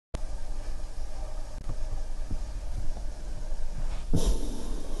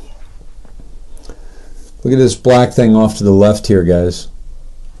Look at this black thing off to the left here, guys.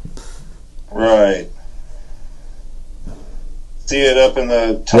 Right. See it up in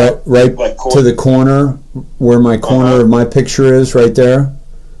the top, right like to the corner, where my corner of my picture is, right there.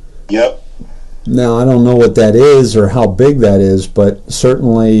 Yep. Now, I don't know what that is or how big that is, but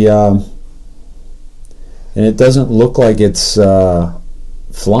certainly, and it doesn't look like it's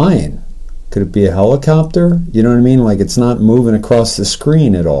flying. Could it be a helicopter? You know what I mean? Like, it's not moving across the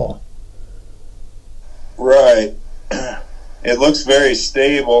screen at all. Right. It looks very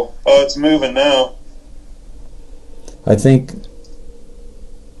stable. Oh, it's moving now. I think...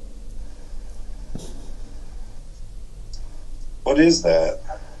 What is that?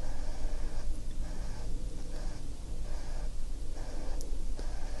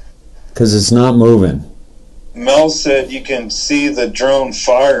 Because it's not moving. Mel said you can see the drone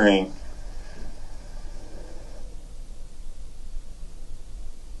firing.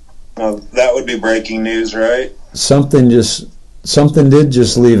 Now, that would be breaking news, right? Something did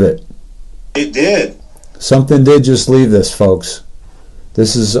just leave it. It did. Something did just leave this, folks.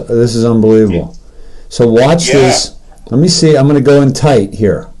 This is unbelievable. So watch this. Let me see. I'm going to go in tight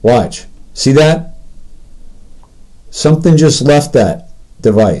here. Watch. See that? Something just left that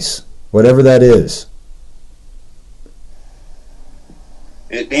device, whatever that is.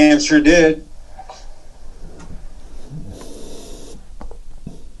 It damn sure did.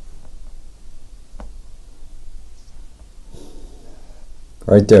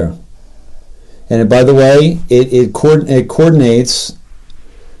 Right there. And by the way, it coordinates.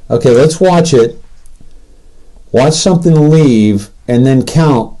 Okay, let's watch it. Watch something leave and then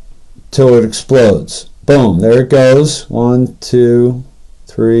count till it explodes. Boom, there it goes. 1, 2,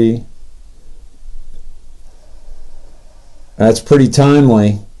 3. That's pretty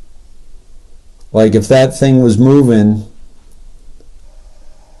timely. Like if that thing was moving.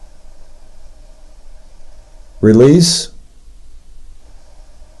 Release.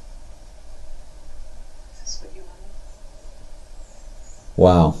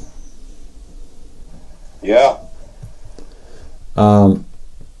 Wow. Yeah. Oh,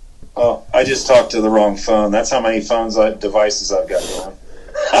 I just talked to the wrong phone. That's how many devices I've got going.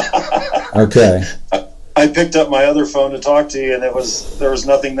 Okay. I picked up my other phone to talk to you, and there was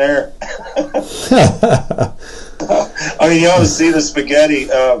nothing there. I mean, you ought to see the spaghetti.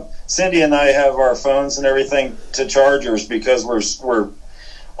 Cindy and I have our phones and everything to chargers because we're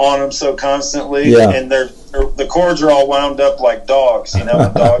on them so constantly, and the cords are all wound up like dogs. You know,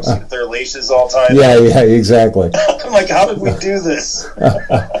 when dogs get their leashes all tied up. Yeah, exactly. I'm like, how did we do this?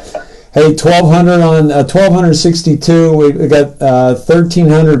 Hey, 1,200 on 1,262. We got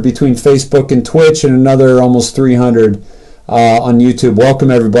 1,300 between Facebook and Twitch, and another almost 300 on YouTube.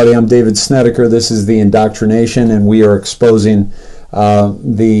 Welcome, everybody. I'm David Snedeker. This is The Indoctrination, and we are exposing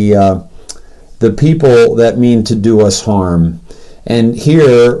the people that mean to do us harm. And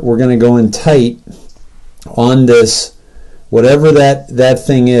here we're going to go in tight on this, whatever that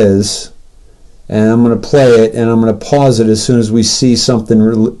thing is, and I'm going to play it, and I'm going to pause it as soon as we see something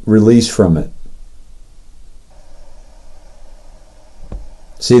released from it.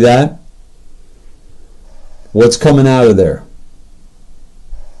 See that? What's coming out of there?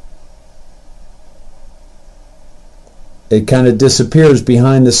 It kind of disappears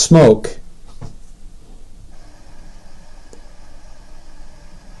behind the smoke.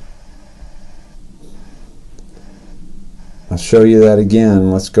 I'll show you that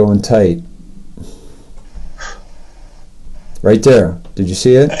again. Let's go in tight. Right there. Did you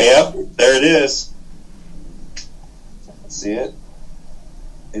see it? Yep, there it is. See it?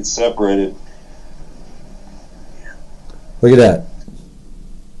 It's separated. Look at that.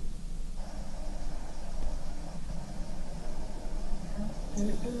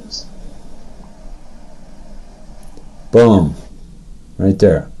 Boom. Right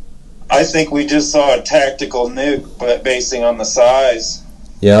there. I think we just saw a tactical nuke, but basing on the size.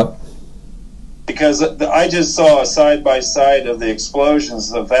 Yep. Because I just saw a side-by-side of the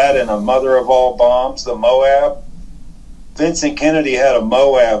explosions of that and a mother of all bombs, the Moab. Vincent Kennedy had a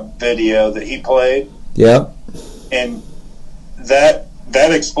Moab video that he played. Yep. And that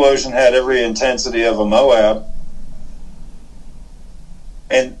explosion had every intensity of a Moab.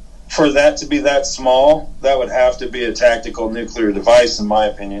 And for that to be that small, that would have to be a tactical nuclear device, in my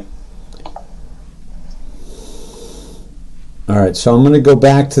opinion. All right, so I'm going to go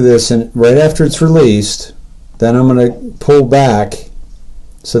back to this, and right after it's released, then I'm going to pull back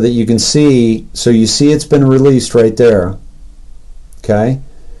so that you can see. So you see it's been released right there. Okay?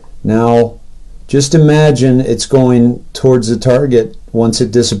 Now, just imagine it's going towards the target once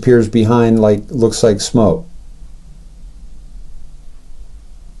it disappears behind, like, looks like smoke.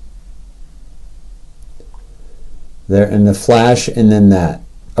 There, and the flash, and then that.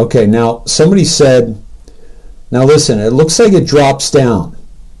 Okay, now somebody said, now listen, it looks like it drops down.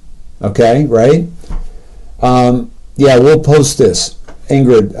 Okay, right? Yeah, we'll post this.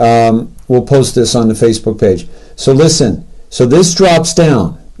 Ingrid, we'll post this on the Facebook page. So listen, so this drops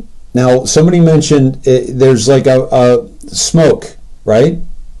down. Now, somebody mentioned there's like a smoke, right?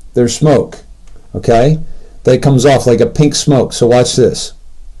 There's smoke, okay? That comes off like a pink smoke. So watch this.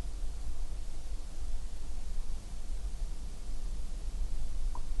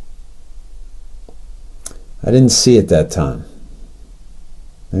 I didn't see it that time.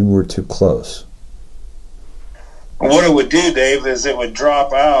 Maybe we're too close. What it would do, Dave, is it would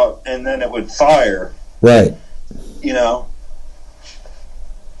drop out and then it would fire. Right. You know?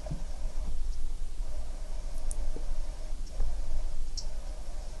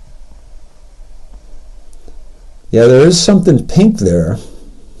 Yeah, there is something pink there.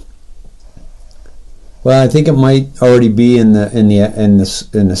 Well, I think it might already be in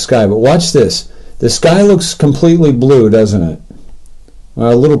the sky. But watch this. The sky looks completely blue, doesn't it?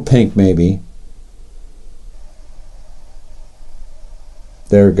 Well, a little pink maybe.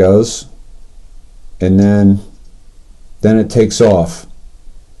 There it goes. And then it takes off.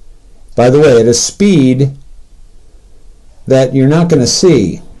 By the way, at a speed that you're not going to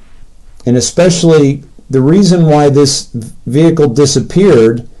see. And especially the reason why this vehicle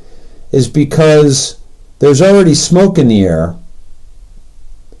disappeared is because there's already smoke in the air.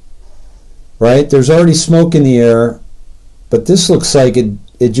 Right? There's already smoke in the air, but this looks like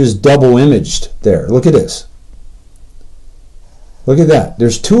it just double imaged there. Look at this. Look at that.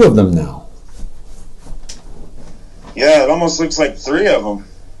 There's two of them now. Yeah, it almost looks like three of them.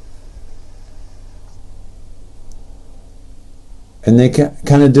 And they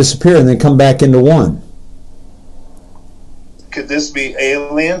kind of disappear and they come back into one. Could this be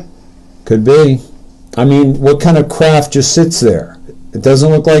alien? Could be. I mean, what kind of craft just sits there? It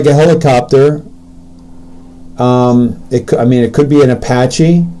doesn't look like a helicopter. It could be an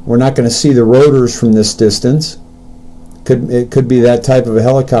Apache. We're not going to see the rotors from this distance. It could be that type of a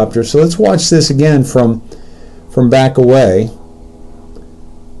helicopter. So let's watch this again from back away.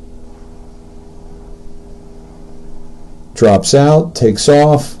 Drops out, takes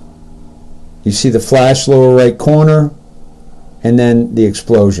off. You see the flash lower right corner, and then the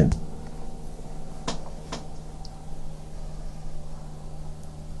explosion.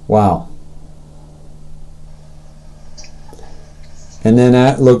 Wow. And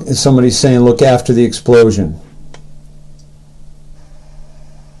then look, somebody's saying, look after the explosion.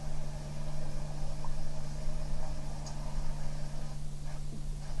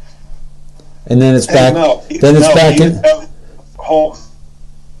 And then it's back. Then it's back in.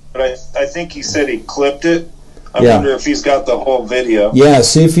 But I think he said he clipped it. I wonder if he's got the whole video. Yeah,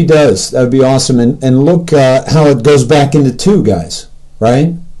 see if he does. That'd be awesome. And look how it goes back into two, guys.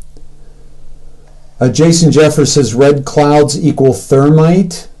 Right? Jason Jeffers says red clouds equal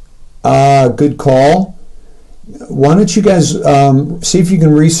thermite. Good call. Why don't you guys see if you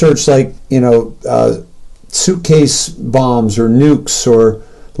can research, like, suitcase bombs or nukes or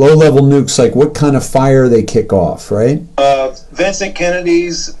low-level nukes, like what kind of fire they kick off, right? Vincent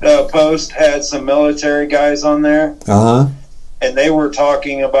Kennedy's post had some military guys on there. Uh-huh. And they were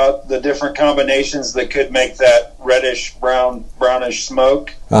talking about the different combinations that could make that reddish, brownish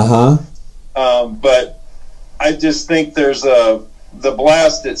smoke. Uh-huh. But I just think there's the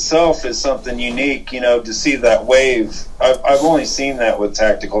blast itself is something unique, to see that wave. I've only seen that with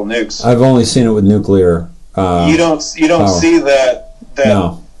tactical nukes. I've only seen it with nuclear. You don't power. see that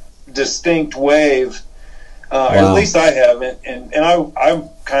No. distinct wave. Wow. At least I haven't. And I'm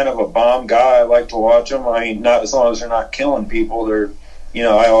kind of a bomb guy. I like to watch them. I mean, not as long as they're not killing people. They're,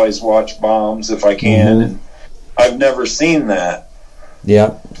 I always watch bombs if I can. Mm-hmm. And I've never seen that.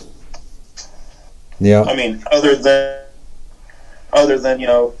 Yeah. Yeah. I mean, other than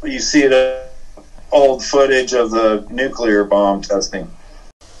you see the old footage of the nuclear bomb testing.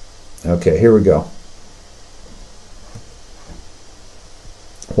 Okay, here we go.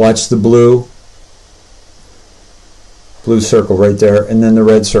 Watch the blue circle right there, and then the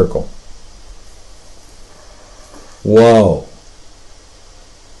red circle. Whoa.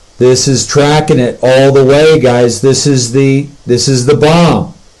 This is tracking it all the way, guys. This is the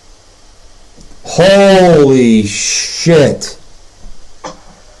bomb. Holy shit.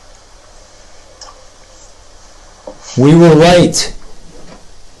 We were right.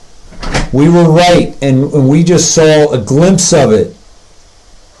 We were right, and we just saw a glimpse of it.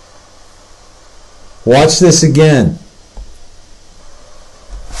 Watch this again.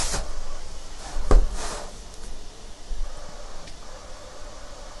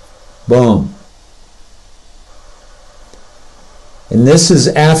 Boom. And this is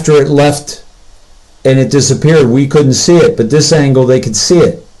after it left and it disappeared. We couldn't see it, but this angle they could see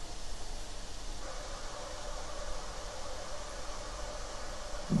it.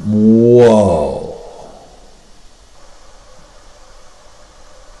 Whoa.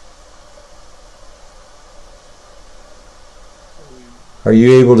 Are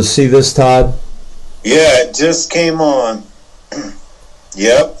you able to see this, Todd? Yeah, it just came on.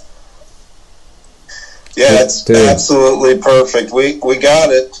 Yep. Yeah, it's absolutely perfect. We got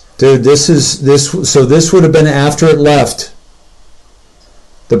it. Dude, this would have been after it left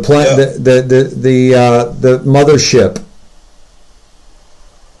the the mothership.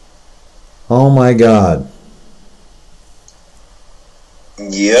 Oh my God.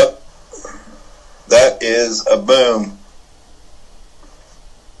 Yep. That is a boom.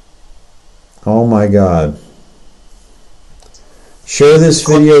 Oh my God. Share this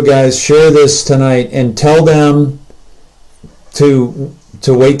video, guys. Share this tonight and tell them to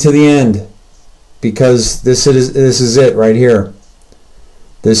wait to the end, because this is it right here.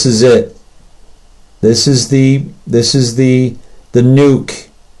 This is it. This is the nuke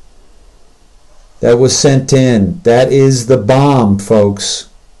that was sent in. That is the bomb, folks.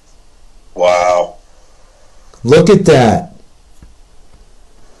 Wow. Look at that.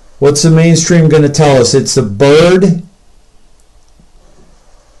 What's the mainstream going to tell us? It's a bird.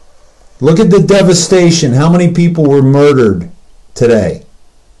 Look at the devastation. How many people were murdered today?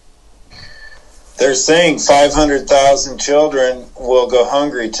 They're saying 500,000 children will go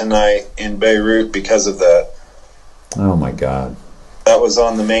hungry tonight in Beirut because of that. Oh my God. That was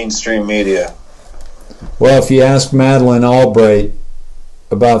on the mainstream media. Well, if you ask Madeleine Albright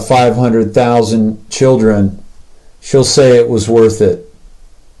about 500,000 children, she'll say it was worth it.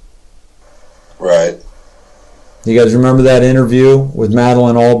 Right. You guys remember that interview with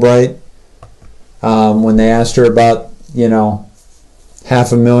Madeleine Albright when they asked her about,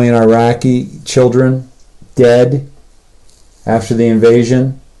 500,000 Iraqi children dead after the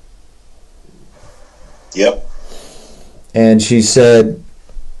invasion? Yep. And she said,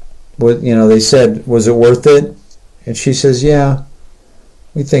 they said, was it worth it? And she says, yeah,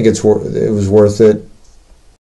 we think it was worth it.